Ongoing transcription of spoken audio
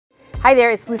Hi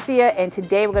there, it's Lucia, and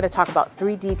today we're going to talk about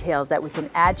 3 details that we can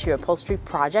add to your upholstery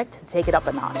project to take it up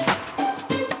a notch.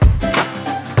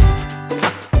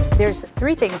 There's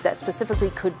 3 things that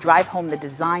specifically could drive home the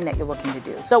design that you're looking to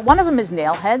do. So one of them is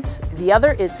nail heads, the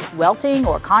other is welting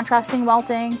or contrasting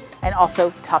welting, and also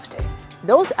tufting.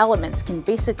 Those elements can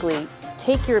basically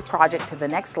take your project to the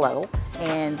next level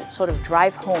and sort of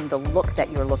drive home the look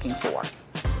that you're looking for.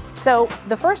 So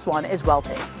the first one is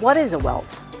welting. What is a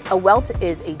welt? A welt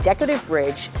is a decorative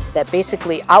ridge that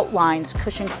basically outlines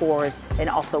cushion cores and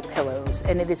also pillows,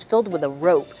 and it is filled with a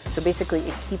rope, so basically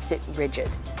it keeps it rigid.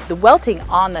 The welting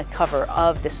on the cover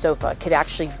of the sofa could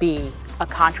actually be a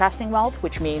contrasting welt,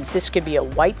 which means this could be a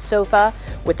white sofa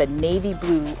with a navy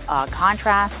blue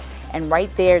contrast, and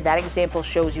right there, that example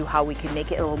shows you how we can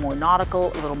make it a little more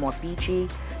nautical, a little more beachy.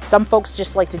 Some folks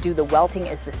just like to do the welting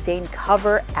as the same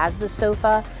cover as the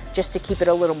sofa, just to keep it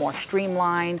a little more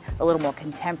streamlined, a little more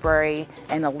contemporary,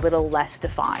 and a little less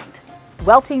defined.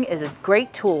 Welting is a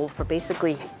great tool for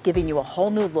basically giving you a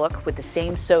whole new look with the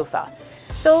same sofa.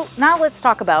 So now let's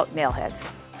talk about nail heads.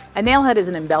 A nail head is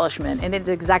an embellishment, and it's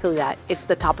exactly that. It's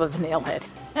the top of a nail head.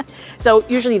 So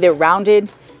usually they're rounded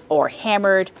or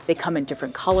hammered. They come in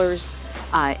different colors,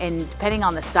 and depending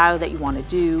on the style that you want to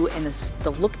do and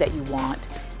the look that you want,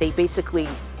 they basically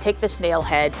take this nail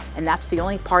head, and that's the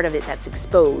only part of it that's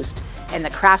exposed, and the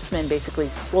craftsman basically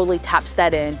slowly taps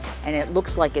that in, and it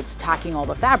looks like it's tacking all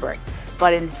the fabric.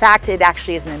 But in fact, it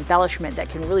actually is an embellishment that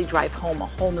can really drive home a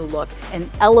whole new look and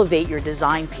elevate your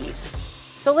design piece.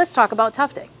 So let's talk about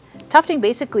tufting. Tufting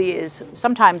basically is,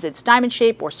 sometimes it's diamond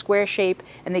shape or square shape,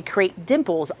 and they create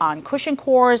dimples on cushion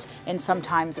cores and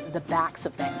sometimes the backs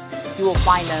of things. You will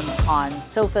find them on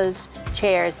sofas,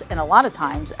 chairs, and a lot of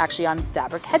times actually on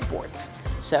fabric headboards.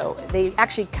 So they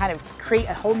actually kind of create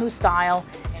a whole new style,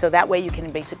 so that way you can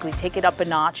basically take it up a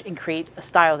notch and create a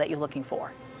style that you're looking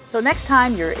for. So next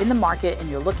time you're in the market and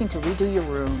you're looking to redo your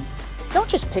room, don't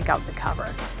just pick out the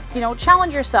cover.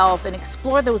 Challenge yourself and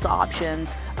explore those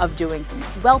options of doing some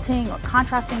welting or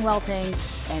contrasting welting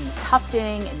and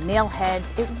tufting and nail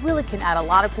heads. It really can add a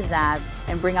lot of pizzazz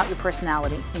and bring out your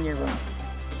personality in your room.